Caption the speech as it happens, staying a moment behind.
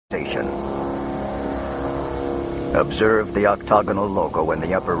Station. Observe the octagonal logo in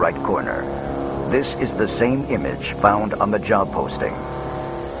the upper right corner. This is the same image found on the job posting.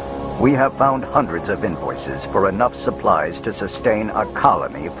 We have found hundreds of invoices for enough supplies to sustain a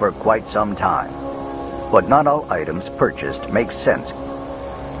colony for quite some time. But not all items purchased make sense.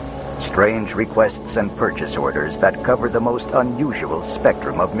 Strange requests and purchase orders that cover the most unusual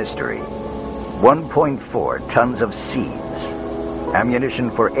spectrum of mystery. 1.4 tons of seeds, ammunition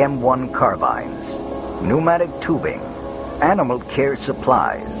for M1 carbines, pneumatic tubing, animal care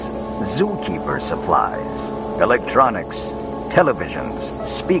supplies, zookeeper supplies, electronics, televisions,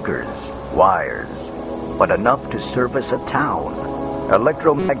 speakers, wires, but enough to service a town.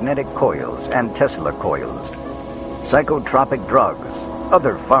 Electromagnetic coils and Tesla coils, psychotropic drugs,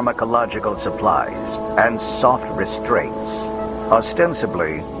 other pharmacological supplies, and soft restraints.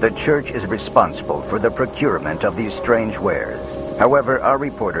 Ostensibly, the church is responsible for the procurement of these strange wares. However, our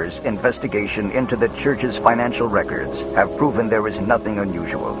reporters' investigation into the church's financial records have proven there is nothing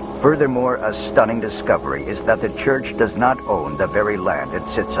unusual. Furthermore, a stunning discovery is that the church does not own the very land it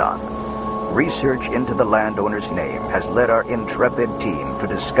sits on. Research into the landowner's name has led our intrepid team to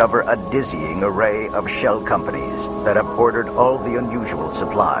discover a dizzying array of shell companies that have ordered all the unusual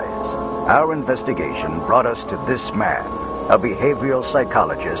supplies. Our investigation brought us to this man, a behavioral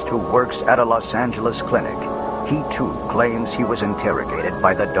psychologist who works at a Los Angeles clinic. He too claims he was interrogated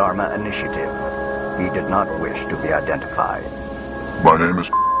by the DHARMA initiative. He did not wish to be identified. My name is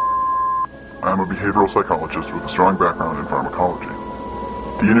I'm a behavioral psychologist with a strong background in pharmacology.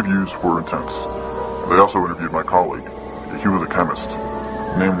 The interviews were intense. They also interviewed my colleague. He was a chemist.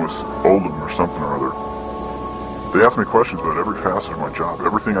 His name was Oldham or something or other. They asked me questions about every facet of my job,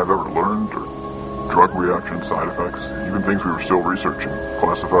 everything I've ever learned, or drug reactions, side effects, even things we were still researching,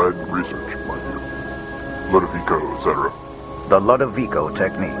 classified research, mind you. Ludovico, etc. The Ludovico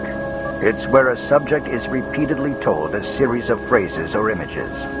technique. It's where a subject is repeatedly told a series of phrases or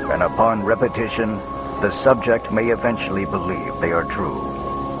images, and upon repetition, the subject may eventually believe they are true.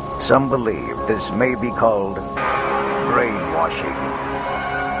 Some believe this may be called brainwashing.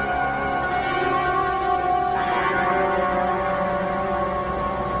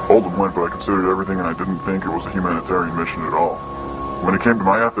 Oldham went, but I considered everything, and I didn't think it was a humanitarian mission at all. When it came to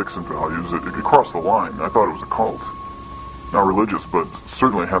my ethics and values, it crossed the line. I thought it was a cult. Not religious, but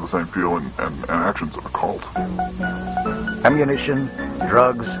certainly had the same feel and actions of a cult. Ammunition,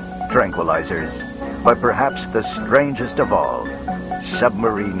 drugs, tranquilizers, but perhaps the strangest of all,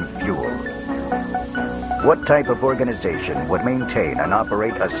 submarine fuel. What type of organization would maintain and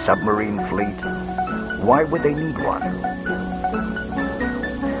operate a submarine fleet? Why would they need one?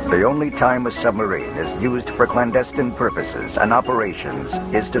 The only time a submarine is used for clandestine purposes and operations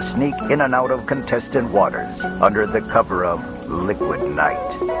is to sneak in and out of contested waters under the cover of liquid night.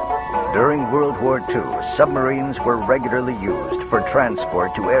 During World War II, submarines were regularly used for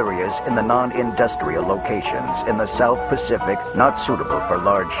transport to areas in the non-industrial locations in the South Pacific not suitable for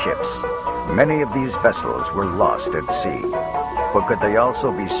large ships. Many of these vessels were lost at sea. But could they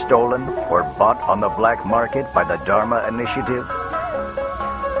also be stolen or bought on the black market by the DHARMA initiative?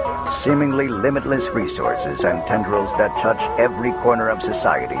 Seemingly limitless resources and tendrils that touch every corner of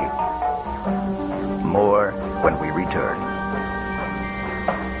society. More when we return.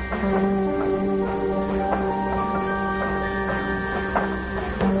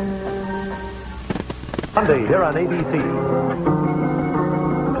 Sunday here on ABC.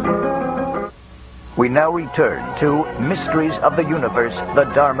 We now return to Mysteries of the Universe, the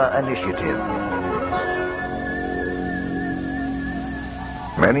DHARMA Initiative.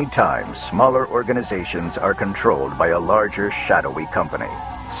 Many times, smaller organizations are controlled by a larger, shadowy company,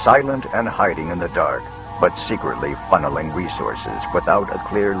 silent and hiding in the dark, but secretly funneling resources without a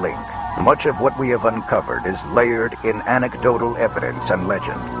clear link. Much of what we have uncovered is layered in anecdotal evidence and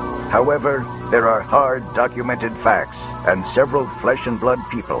legend. However, there are hard, documented facts and several flesh and blood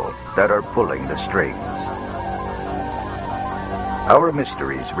people that are pulling the strings. Our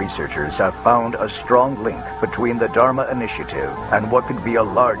mysteries researchers have found a strong link between the DHARMA initiative and what could be a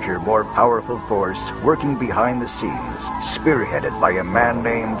larger, more powerful force working behind the scenes, spearheaded by a man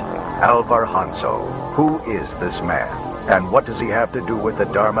named Alvar Hanso. Who is this man? And what does he have to do with the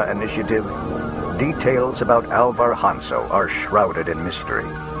DHARMA initiative? Details about Alvar Hanso are shrouded in mystery,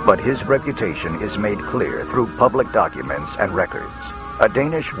 but his reputation is made clear through public documents and records. A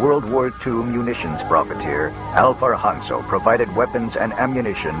Danish World War II munitions profiteer, Alvar Hanso provided weapons and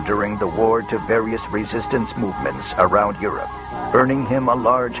ammunition during the war to various resistance movements around Europe, earning him a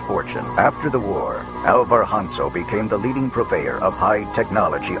large fortune. After the war, Alvar Hanso became the leading purveyor of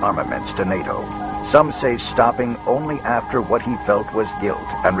high-technology armaments to NATO. Some say stopping only after what he felt was guilt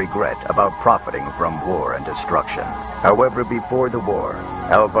and regret about profiting from war and destruction. However, before the war,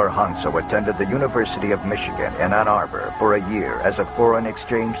 Alvar Hanso attended the University of Michigan in Ann Arbor for a year as a foreign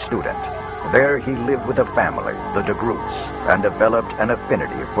exchange student. There he lived with a family, the DeGroots, and developed an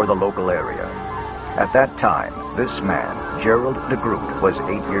affinity for the local area. At that time, this man, Gerald DeGroot, was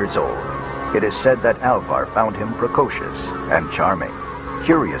 8 years old. It is said that Alvar found him precocious and charming.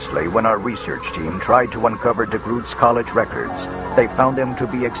 Curiously, when our research team tried to uncover DeGroot's college records, they found them to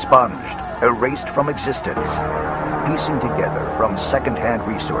be expunged, erased from existence. Piecing together from second-hand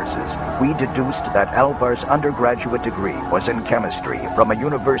resources, we deduced that Alvar's undergraduate degree was in chemistry from a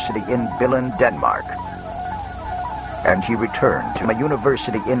university in Billund, Denmark. And he returned to a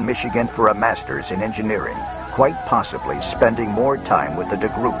university in Michigan for a master's in engineering, quite possibly spending more time with the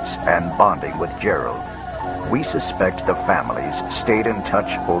DeGroots and bonding with Gerald. We suspect the families stayed in touch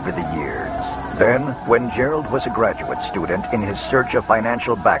over the years. Then, when Gerald was a graduate student in his search of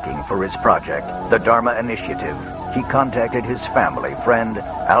financial backing for his project, the DHARMA Initiative, he contacted his family friend,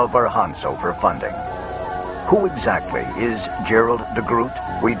 Alvar Hanso, for funding. Who exactly is Gerald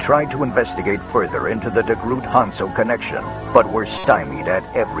DeGroot? We tried to investigate further into the DeGroot-Hanso connection, but were stymied at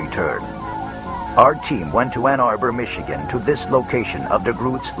every turn. Our team went to Ann Arbor, Michigan, to this location of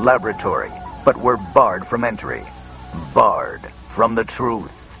DeGroot's laboratory, but were barred from entry. Barred from the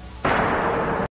truth.